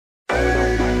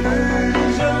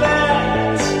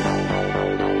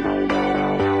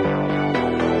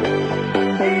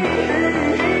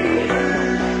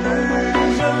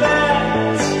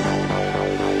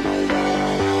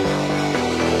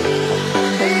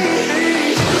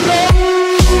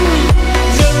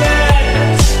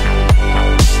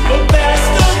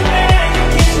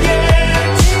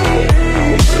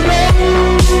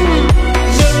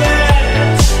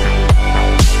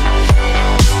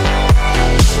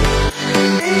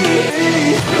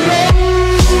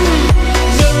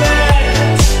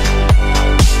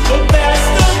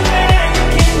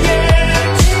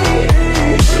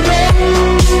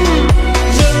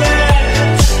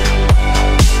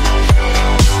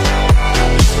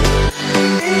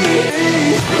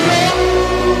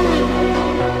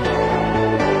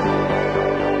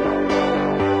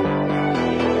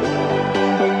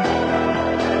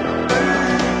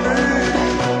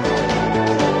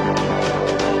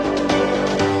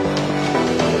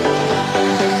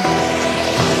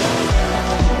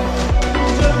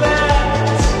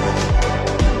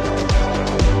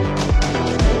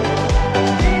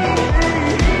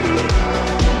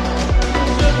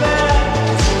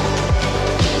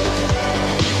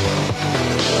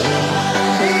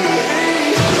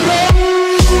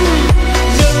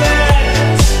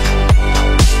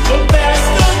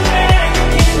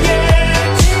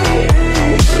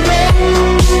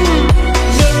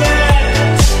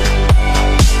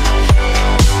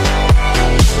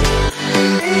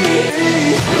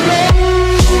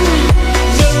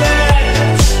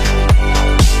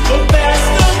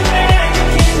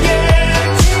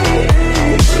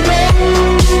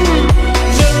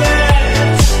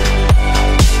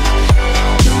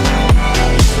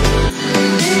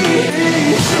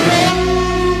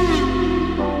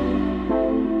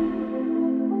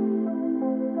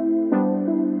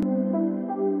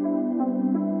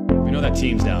know that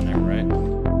team's down there, right?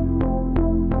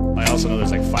 I also know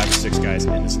there's like 5 or 6 guys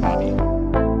in this lobby.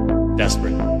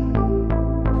 Desperate.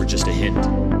 For just a hint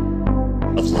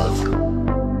of love.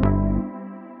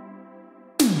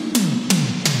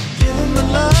 Give him the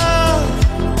love.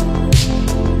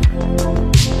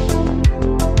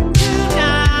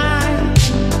 Tonight.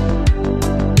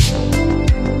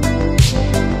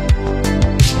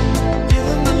 Give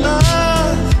him the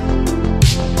love.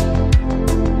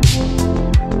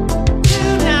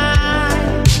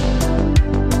 Tonight.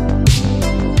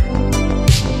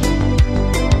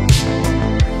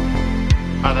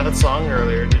 I had a song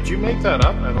earlier. Did you make that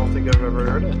up? I don't think I've ever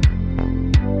heard it.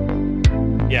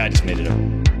 Yeah, I just made it up.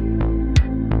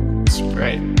 It's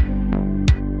great.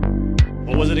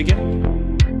 What was it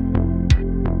again?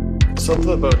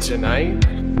 Something about tonight,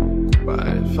 but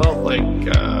it felt like,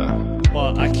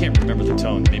 Well, I can't remember the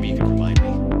tone. Maybe you can remind me.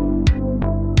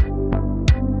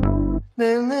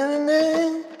 na, na,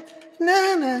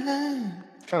 na, na, na.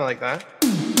 Kind of like that.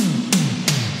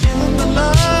 Give him the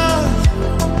love.